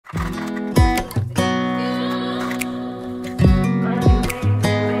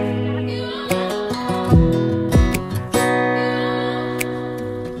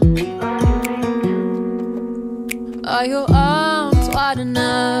Are your arms wide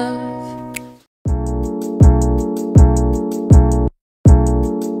enough?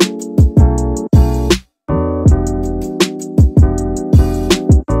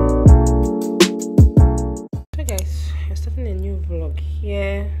 So guys, we're starting a new vlog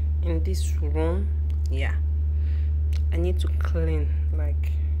here in this room. Yeah, I need to clean,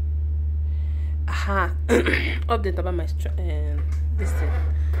 like update about my this thing.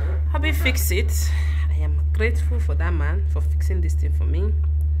 Happy fix it. I am grateful for that man for fixing this thing for me.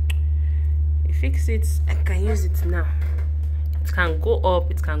 He fixed it. I can use it now. It can go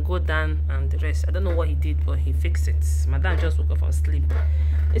up, it can go down, and the rest. I don't know what he did, but he fixed it. Madam just woke up from sleep.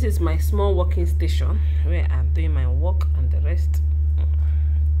 This is my small working station where I'm doing my work and the rest.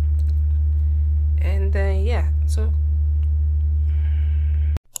 And yeah, so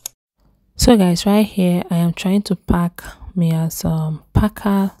guys, right here I am trying to pack Mia's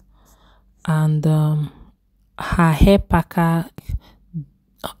packer and her hair packer,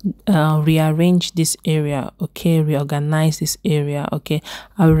 rearrange this area, okay, reorganize this area, okay.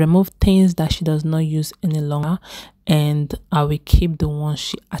 I will remove things that she does not use any longer, and I will keep the ones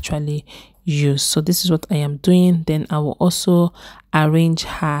she actually use. So this is what I am doing. Then I will also arrange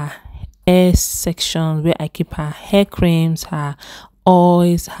her hair section where I keep her hair creams, her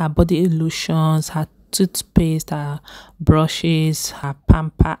oils, her body lotions, her toothpaste, her brushes, her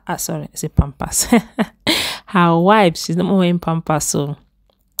pamper. Sorry, I say pampers. Her wipes. She's not wearing pampers, so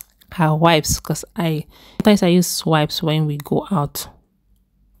her wipes. Because sometimes I use wipes when we go out.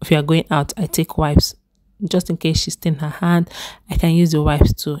 If you are going out, I take wipes just in case she stains her hand. I can use the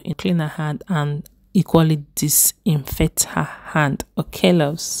wipes to clean her hand and equally disinfect her hand. Okay,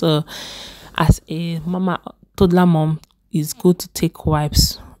 love. So as a toddler mom, it's good to take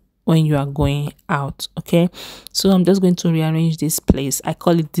wipes when you are going out. Okay, so I'm just going to rearrange this place. I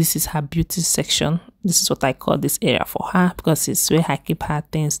call it, this is her beauty section. This is what I call this area for her, because it's where I keep her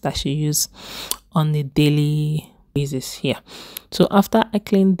things that she use on a daily basis here. So after I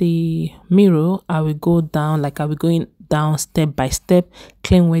clean the mirror, I will go down, like I will going down step by step,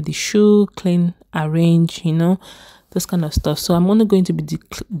 clean where the shoe, clean, arrange, you know, this kind of stuff. So I'm only going to be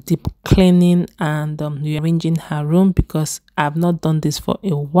deep cleaning and rearranging her room, because I've not done this for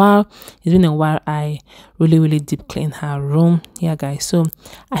a while. It's been a while I really deep clean her room. Yeah guys, so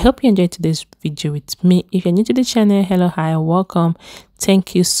I hope you enjoyed today's video with me. If you're new to the channel, hello, hi, welcome.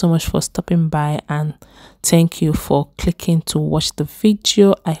 Thank you so much for stopping by, and thank you for clicking to watch the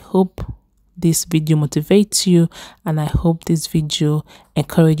video. I hope this video motivates you, and I hope this video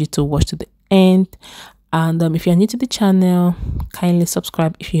encourages you to watch to the end. And if you're new to the channel, kindly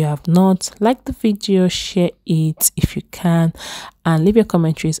subscribe if you have not. Like the video, share it if you can, and leave your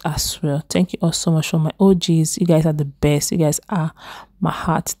commentaries as well. Thank you all so much for my OGs. You guys are the best. You guys are my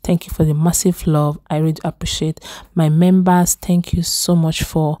heart. Thank you for the massive love. I really appreciate my members. Thank you so much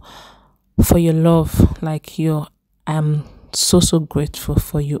for your love. Like I'm so grateful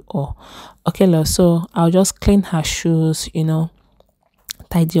for you all. Okay, love. So I'll just clean her shoes, you know,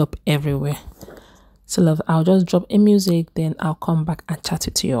 tidy up everywhere. So love, I'll just drop a music, then I'll come back and chat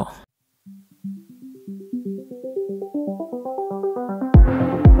with you all.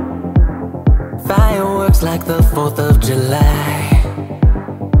 Fireworks like the 4th of July.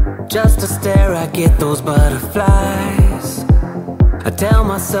 Just to stare, I get those butterflies. I tell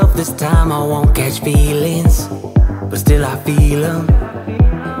myself this time I won't catch feelings, but still I feel them.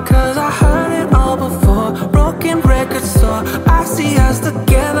 Cause I heard it all before, broken records sore. I see us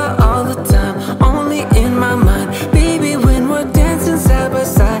together all the time, only in my mind. Baby, when we're dancing side by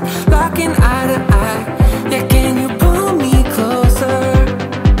side, locking eye to eye. Yeah, can you pull me closer?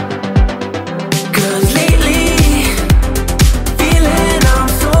 Cause lately, feeling I'm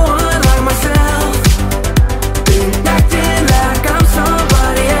so unlike myself. Been acting like I'm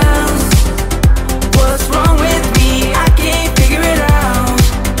somebody else. What's wrong with me? I can't figure it out.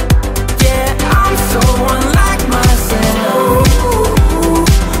 I'm so unlike myself.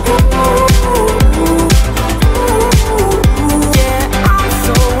 Yeah, I'm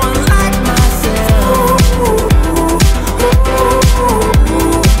so unlike myself.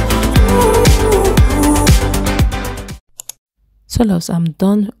 So loves, I'm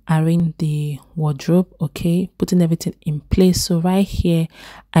done arranging the wardrobe, okay, putting everything in place. So right here,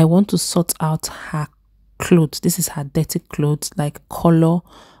 I want to sort out her clothes. This is her dirty clothes, like color.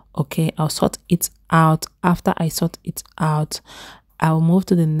 Okay, I'll sort it out. After I sort it out, I'll move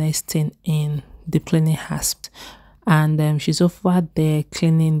to the next thing in the cleaning hasp. And she's over there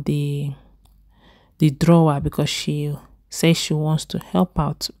cleaning the drawer, because she says she wants to help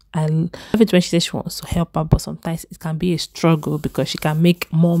out. I love it when she says she wants to help out, but sometimes it can be a struggle because she can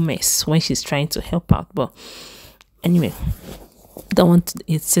make more mess when she's trying to help out. But Anyway, don't want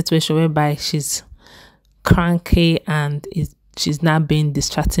a situation whereby she's cranky and she's not being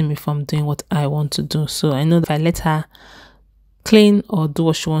distracting me from doing what I want to do. So I know that if I let her clean or do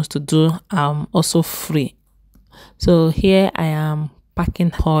what she wants to do, I'm also free. So here I am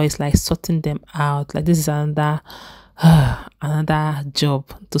packing toys, like sorting them out. Like this is another another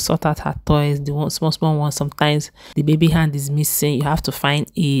job, to sort out her toys, the one small ones. Sometimes the baby hand is missing, you have to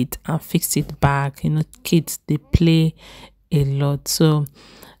find it and fix it back. You know, kids, they play a lot. So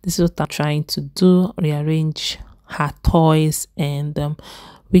this is what I'm trying to do, rearrange her toys, and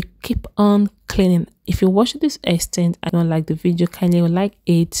we keep on cleaning. If you watch this extent and don't like the video, kindly like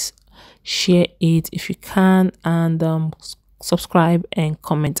it, share it if you can, and subscribe and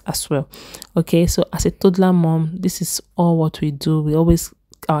comment as well. Okay, so as a toddler mom, this is all what we do. We always,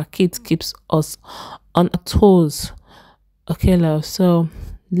 our kids keeps us on our toes. Okay, love, so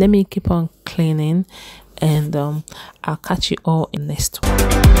let me keep on cleaning, and I'll catch you all in next one.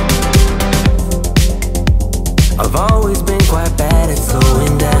 I've always been quite bad at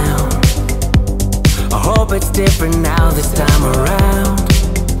slowing down. I hope it's different now this time around.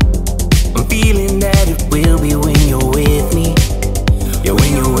 I'm feeling that it will be when you're with me. Yeah,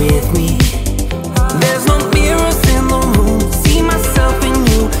 when you're with me. There's no mirrors in the room. See myself in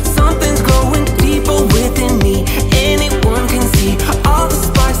you. Something's growing deeper within me. Anyone can see all the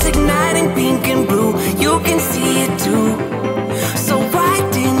sparks igniting pink and blue. You can see it too. So why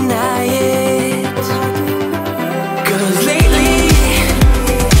deny it? 'Cause lately,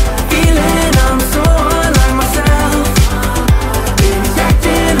 feeling I'm so unlike myself. Been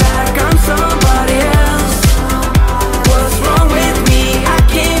acting like I'm somebody else. What's wrong with me? I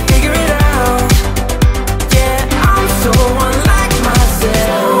can't figure it out. Yeah, I'm so unlike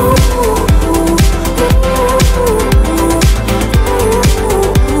myself.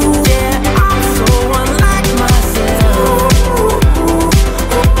 Yeah, I'm so unlike myself.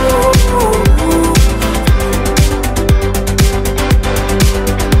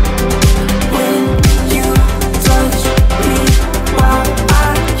 When you touch me, while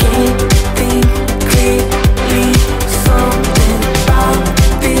I can't think clearly, something about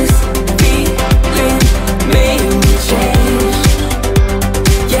this feeling made me change.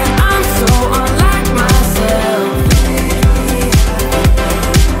 Yeah, I'm so unlike myself.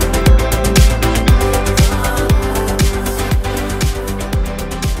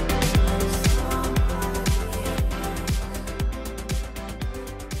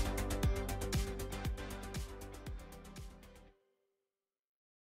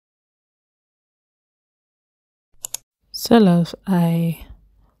 So love, I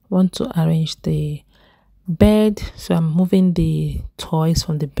want to arrange the bed, so I'm moving the toys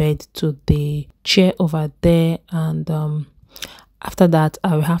from the bed to the chair over there, and after that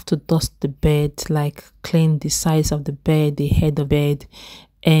I will have to dust the bed, like clean the sides of the bed, the head of bed,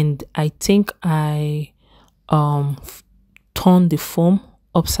 and I think I turn the foam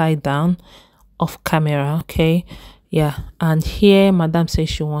upside down off camera. Okay, yeah, and here madam says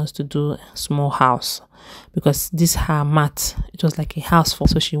she wants to do a small house because this her mat, it was like a house for,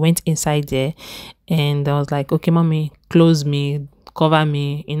 so she went inside there, and I was like, okay mommy, close me, cover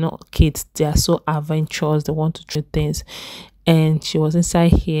me. You know, kids, they are so adventurous, they want to try things, and she was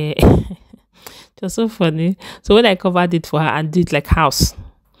inside here. It was so funny. So when I covered it for her and did like house,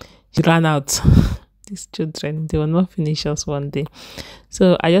 she ran out. These children, they will not finish us one day.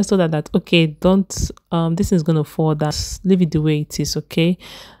 So I just told her that, okay, don't this is gonna fall down, leave it the way it is. Okay,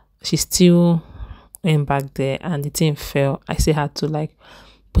 she still went back there and the thing fell. I still had to like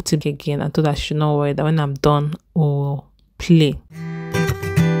put it again and told her she should not worry, that when I'm done we'll play.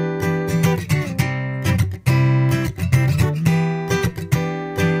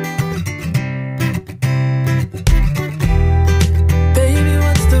 Baby,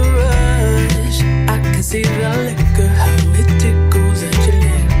 what's the rush? I can see the liquor, how it tickles at your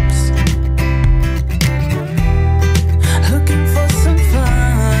lips. Looking for some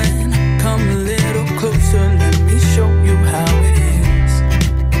fun. Come a little closer, let me show you how it is.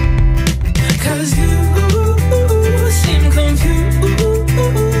 'Cause you seem confused.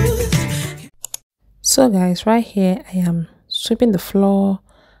 So guys, right here I am sweeping the floor,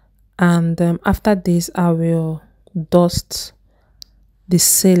 and after this I will dust the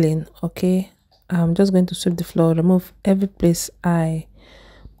ceiling. Okay, I'm just going to sweep the floor, remove every place I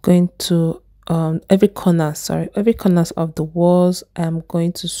going to every corners of the walls. I'm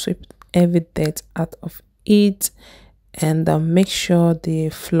going to sweep every dirt out of it, and make sure the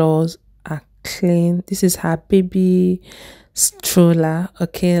floors are clean. This is her baby stroller.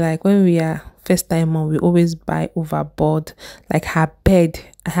 Okay, like when we are first time mom, we always buy overboard. Like her bed,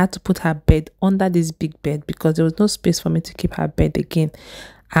 I had to put her bed under this big bed because there was no space for me to keep her bed again,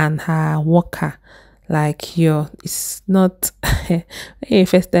 and her walker. Like, yo, it's not hey,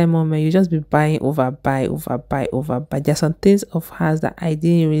 first time mom, you just be buying buy. There's some things of hers that I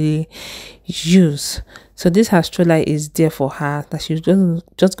didn't really use. So this her stroller is there for her, that she's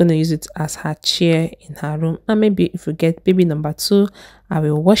just gonna use it as her chair in her room. And maybe if we get baby number 2, I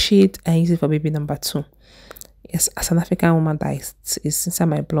will wash it and use it for baby number 2. Yes, as an African woman, that is inside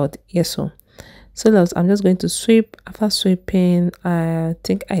my blood. Yes, so loves, I'm just going to sweep. After sweeping, I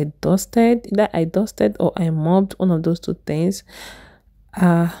think I dusted. Either I dusted or I mopped, one of those two things.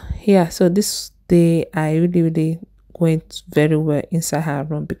 Yeah, so this day I really went very well inside her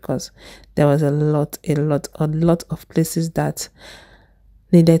room because there was a lot of places that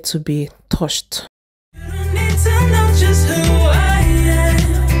needed to be touched. You don't need to know just who I am.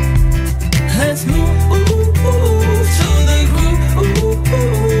 Let's move to the groove.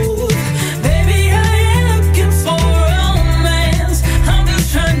 Baby, I ain't looking for romance. I'm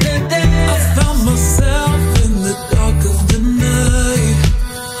just trying to dance. I found myself in the dark of the night.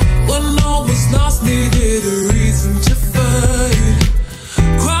 When all was lost, needed a reason to fight.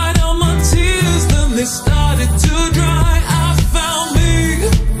 Cried out my tears, then they started to dry. I found me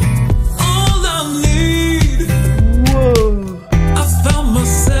all I need. Whoa. I found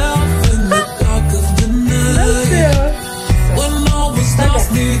myself in the dark of the night. When all was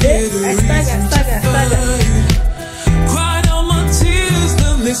lost, needed a reason to fight. Cried out my tears,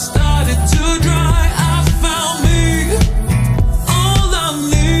 then they started to dry. I found me all I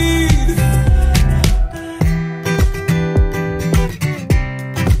need.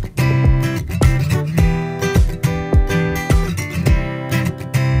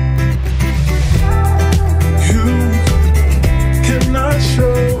 You cannot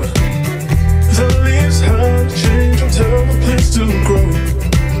show the leaves have changed until the place to grow.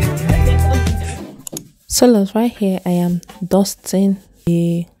 So loves, right here I am dusting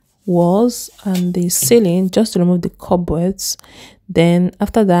the walls and the ceiling just to remove the cobwebs. Then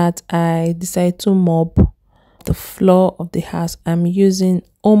after that, I decided to mop the floor of the house. I'm using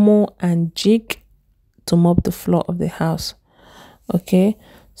Omo and Jig to mop the floor of the house. Okay,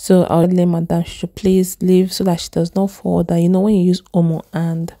 so I'll let madam, she should please leave so that she does not fall down. You know, when you use Omo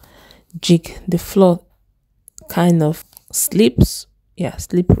and Jig, the floor kind of slips. Yeah,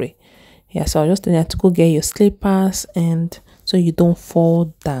 slippery. Yeah, so I was just telling you to go get your slippers and so you don't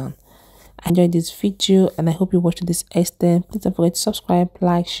fall down. I enjoyed this video and I hope you watched this extent. Please don't forget to subscribe,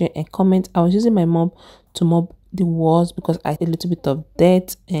 like, share and comment. I was using my mop to mop the walls because I had a little bit of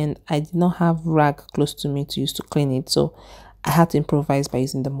dirt and I did not have rag close to me to use to clean it, so I had to improvise by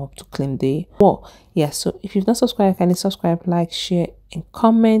using the mop to clean the wall. Yeah, so if you've not subscribed, kindly subscribe, like, share and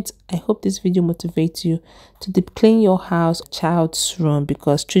comment. I hope this video motivates you to deep clean your house, child's room,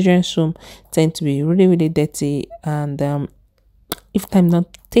 because children's room tend to be really dirty, and if time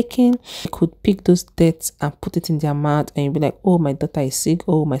not taken, you could pick those dirt and put it in their mouth and you'll be like, oh, my daughter is sick,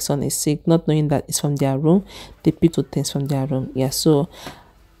 oh, my son is sick, not knowing that it's from their room. They pick those things from their room. Yeah, so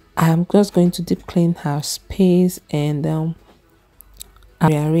I'm just going to deep clean her space and I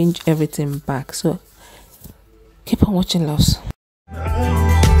rearrange everything back. So keep on watching, loves. Never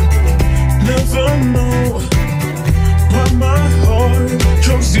know what my heart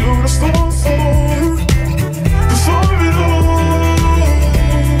chose you to fall for. Before it all,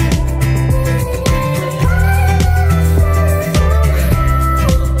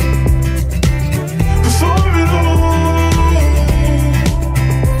 before it all.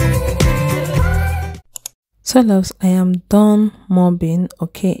 So loves, I am done mopping.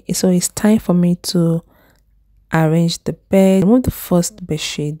 Okay, so it's time for me to arrange the bed. Remove the first bed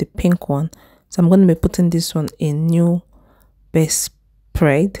sheet, the pink one. So I'm going to be putting this one in new bed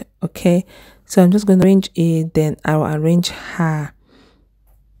spread. Okay, so I'm just going to arrange it, then I'll arrange her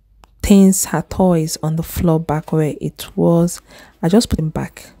things, her toys on the floor back where it was. I just put them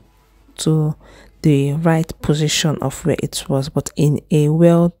back to the right position of where it was, but in a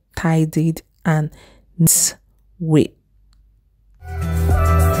well tidied and neat way.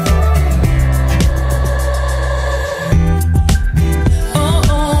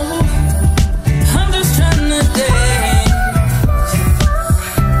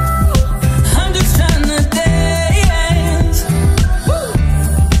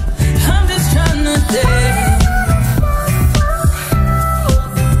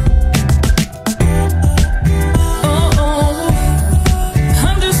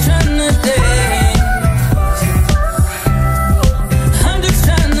 I'm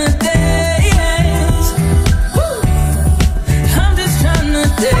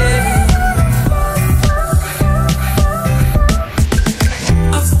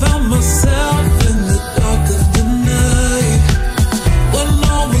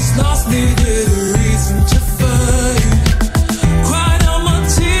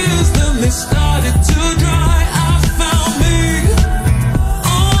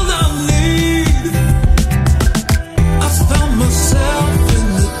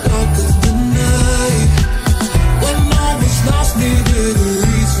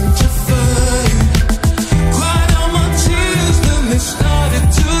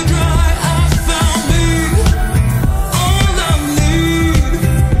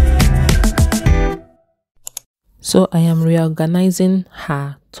So I am reorganizing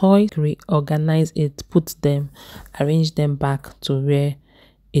her toys, reorganize it, put them, arrange them back to where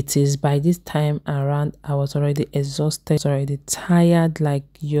it is. By this time around, I was already exhausted, already tired. Like,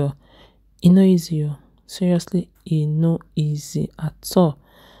 you know, easy. Seriously, it no easy at all.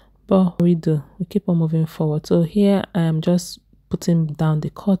 But we keep on moving forward. So here I am just putting down the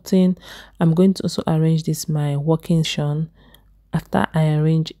curtain. I'm going to also arrange this my working section. After I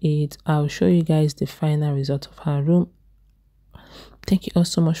arrange it, I'll show you guys the final result of her room. Thank you all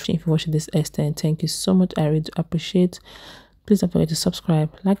so much for watching this extent. Thank you so much. I really do appreciate. Please don't forget to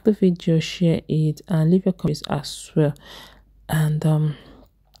subscribe, like the video, share it, and leave your comments as well. And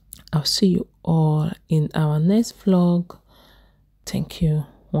I'll see you all in our next vlog. Thank you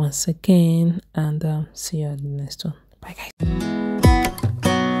once again, and see you at the next one. Bye guys.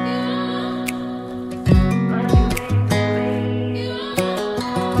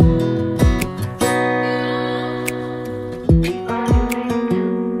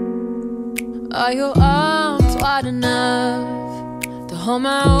 Are your arms wide enough to hold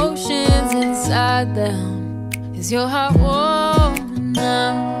my oceans inside them? Is your heart warm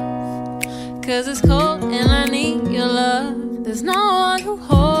enough? 'Cause it's cold and I need your love. There's no one who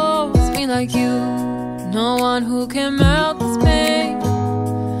holds me like you, no one who can melt this pain.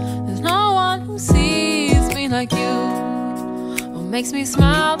 There's no one who sees me like you, or makes me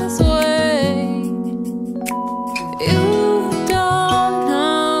smile this way. You don't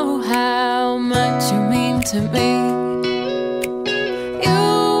know how much you mean to me.